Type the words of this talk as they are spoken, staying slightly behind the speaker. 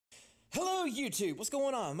Hello YouTube, what's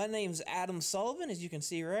going on? My name's Adam Sullivan, as you can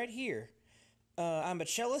see right here. I'm a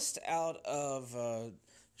cellist out of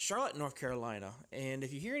Charlotte, North Carolina, and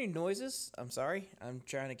if you hear any noises, I'm sorry. I'm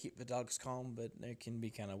trying to keep the dogs calm, but they can be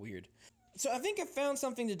kind of weird. So I think I found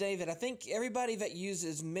something today that I think everybody that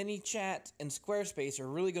uses Manychat and Squarespace are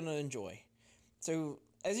really going to enjoy. So,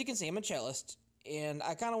 as you can see, I'm a cellist, and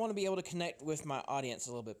I kind of want to be able to connect with my audience a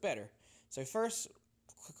little bit better. So first,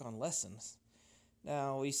 click on Lessons.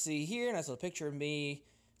 Now we see here a nice little picture of me.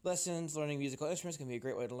 Lessons, learning musical instruments can be a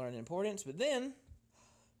great way to learn importance. But then,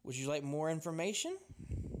 would you like more information?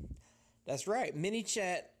 That's right,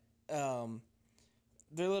 Manychat, their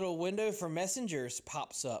little window for messengers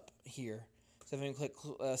pops up here. So if I click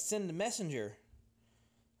send a messenger.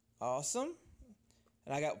 Awesome.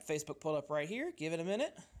 And I got Facebook pulled up right here. Give it a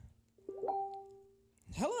minute.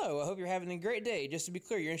 Hello, I hope you're having a great day. Just to be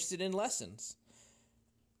clear, you're interested in lessons.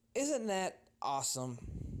 Isn't that awesome?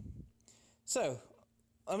 So,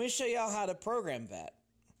 let me show y'all how to program that.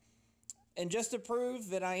 And just to prove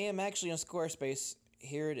that I am actually on Squarespace,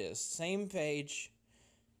 here it is. Same page,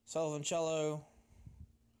 Sullivan Cello,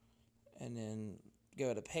 and then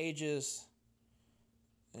go to Pages,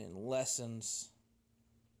 and then Lessons.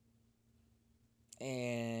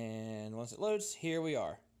 And once it loads, here we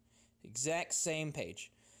are. Exact same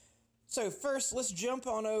page. So first, let's jump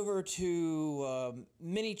on over to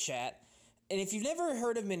Manychat. And if you've never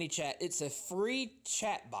heard of Manychat, it's a free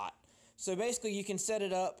chat bot. So basically, you can set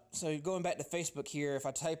it up. So going back to Facebook here, if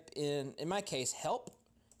I type in my case, help,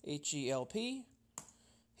 H-E-L-P,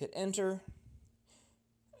 hit enter,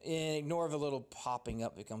 and ignore the little popping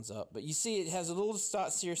up that comes up. But you see it has a little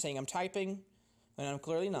dots here saying I'm typing, and I'm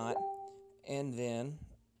clearly not. And then,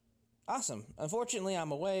 awesome. Unfortunately,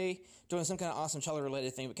 I'm away doing some kind of awesome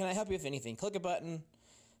cello-related thing, but can I help you with anything? Click a button,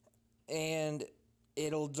 and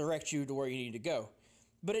it'll direct you to where you need to go.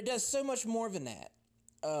 But it does so much more than that.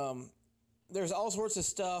 There's all sorts of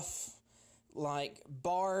stuff like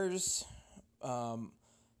bars,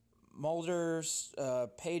 molders,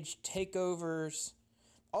 page takeovers,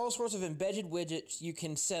 all sorts of embedded widgets you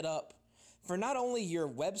can set up for not only your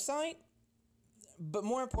website, but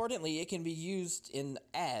more importantly, it can be used in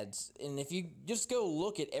ads. And if you just go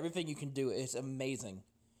look at everything you can do, it's amazing.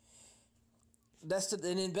 And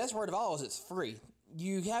the best part of all is it's free.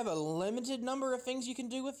 You have a limited number of things you can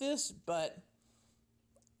do with this, but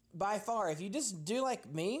by far, if you just do like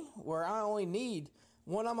me, where I only need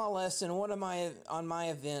one on my lesson, one on my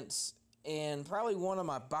events, and probably one on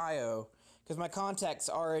my bio, because my contacts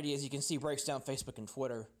already, as you can see, breaks down Facebook and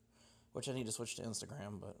Twitter, which I need to switch to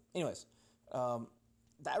Instagram. But anyways, I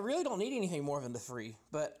really don't need anything more than the free,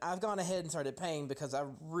 but I've gone ahead and started paying because I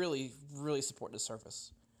really, really support this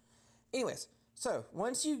service. Anyways, so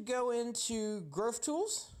once you go into Growth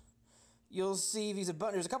Tools, you'll see there's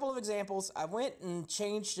a couple of examples. I went and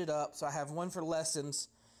changed it up, so I have one for lessons,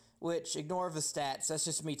 which ignore the stats. That's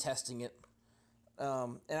just me testing it.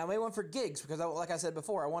 And I made one for gigs because, like I said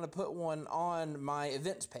before, I want to put one on my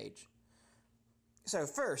events page. So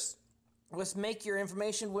first, let's make your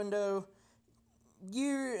information window.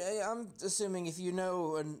 I'm assuming if you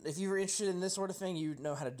know, and if you're interested in this sort of thing, you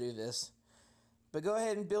know how to do this. But go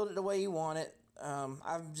ahead and build it the way you want it.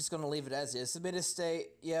 I'm just going to leave it as is. Submit a state,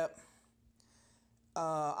 yep.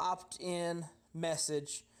 Opt-in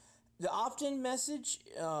message. The opt-in message,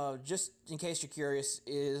 just in case you're curious,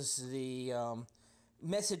 is the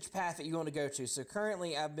message path that you want to go to. So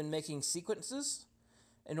currently, I've been making sequences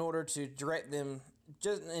in order to direct them.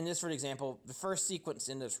 Just in this, for example, the first sequence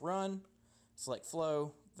in this run, select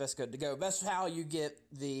flow, that's good to go. That's how you get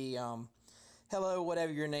the hello,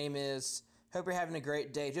 whatever your name is. Hope you're having a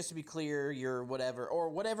great day. Just to be clear, your whatever, or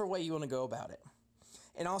whatever way you want to go about it.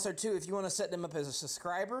 And also, too, if you want to set them up as a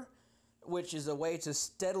subscriber, which is a way to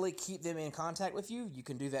steadily keep them in contact with you, you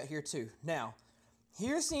can do that here, too. Now,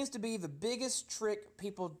 here seems to be the biggest trick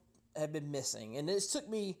people have been missing. And this took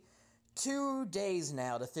me 2 days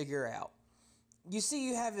now to figure out. You see,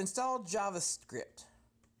 you have installed JavaScript.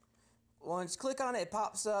 Once you click on it, it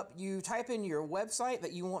pops up. You type in your website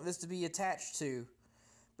that you want this to be attached to.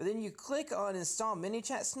 But then you click on Install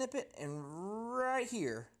Manychat Snippet, and right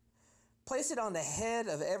here, place it on the head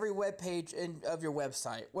of every web page of your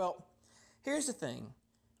website. Well, here's the thing.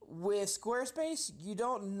 With Squarespace, you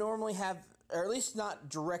don't normally have, or at least not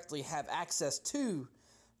directly have access to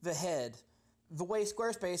the head. The way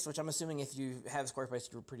Squarespace, which I'm assuming if you have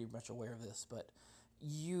Squarespace, you're pretty much aware of this, but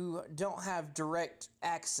you don't have direct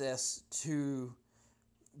access to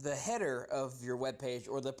the header of your web page,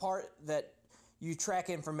 or the part that you track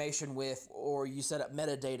information with, or you set up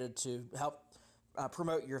metadata to help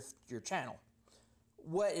promote your channel.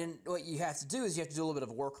 what you have to do is you have to do a little bit of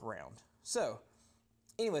a workaround. So,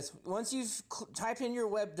 anyways, once you've typed in your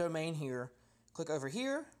web domain here, click over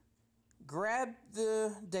here, grab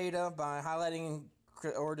the data by highlighting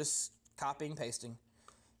or just copying, pasting,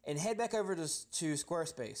 and head back over to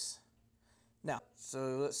Squarespace. Now,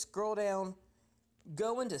 so let's scroll down,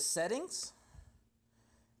 go into settings.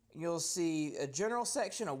 You'll see a general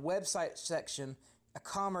section, a website section, a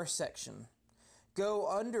commerce section. Go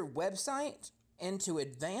under website into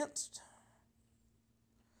advanced.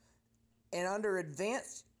 And under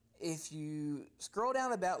advanced, if you scroll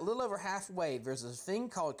down about a little over halfway, there's a thing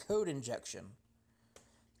called code injection.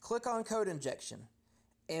 Click on code injection.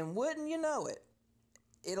 And wouldn't you know it,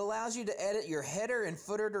 it allows you to edit your header and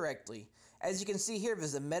footer directly. As you can see here,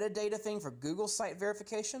 there's a metadata thing for Google site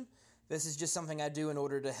verification. This is just something I do in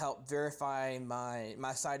order to help verify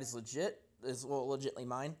my site is legit, is legitimately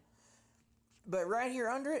mine. But right here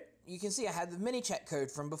under it, you can see I have the Manychat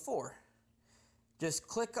code from before. Just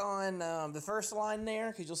click on the first line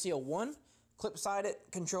there, because you'll see a 1. Click beside it,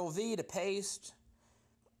 Control-V to paste,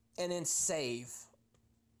 and then save.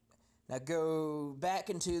 Now go back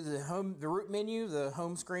into the root menu, the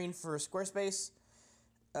home screen for Squarespace.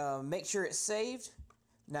 Make sure it's saved.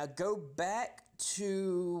 Now go back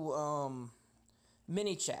to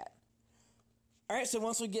Manychat. Alright, so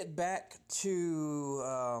once we get back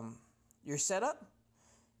to your setup,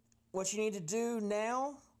 what you need to do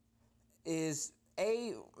now is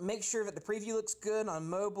make sure that the preview looks good on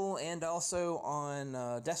mobile and also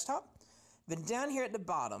on desktop. Then down here at the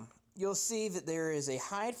bottom, you'll see that there is a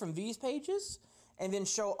hide from these pages and then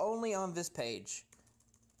show only on this page.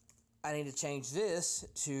 I need to change this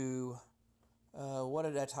to, what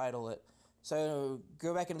did I title it? So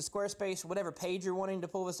go back into Squarespace, whatever page you're wanting to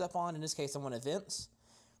pull this up on. In this case, I want events.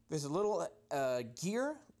 There's a little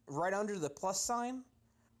gear right under the plus sign.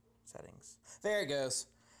 Settings. There it goes.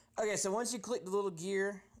 Okay, so once you click the little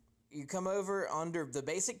gear, you come over under the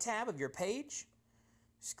basic tab of your page.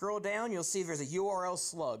 Scroll down, you'll see there's a URL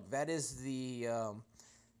slug. That is the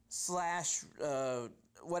slash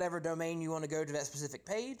whatever domain you want to go to that specific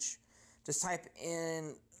page. Just type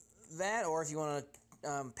in that, or if you want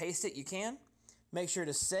to paste it, you can. Make sure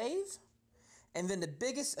to save. And then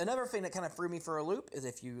another thing that kind of threw me for a loop is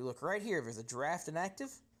if you look right here, there's a draft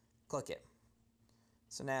inactive, click it.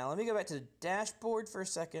 So now let me go back to the dashboard for a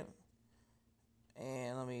second,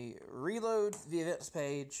 and let me reload the events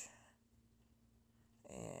page.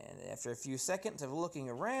 And after a few seconds of looking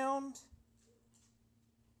around,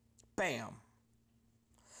 bam.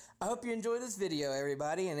 I hope you enjoyed this video,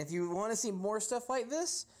 everybody, and if you want to see more stuff like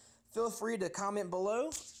this, feel free to comment below,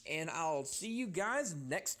 and I'll see you guys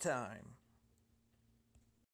next time.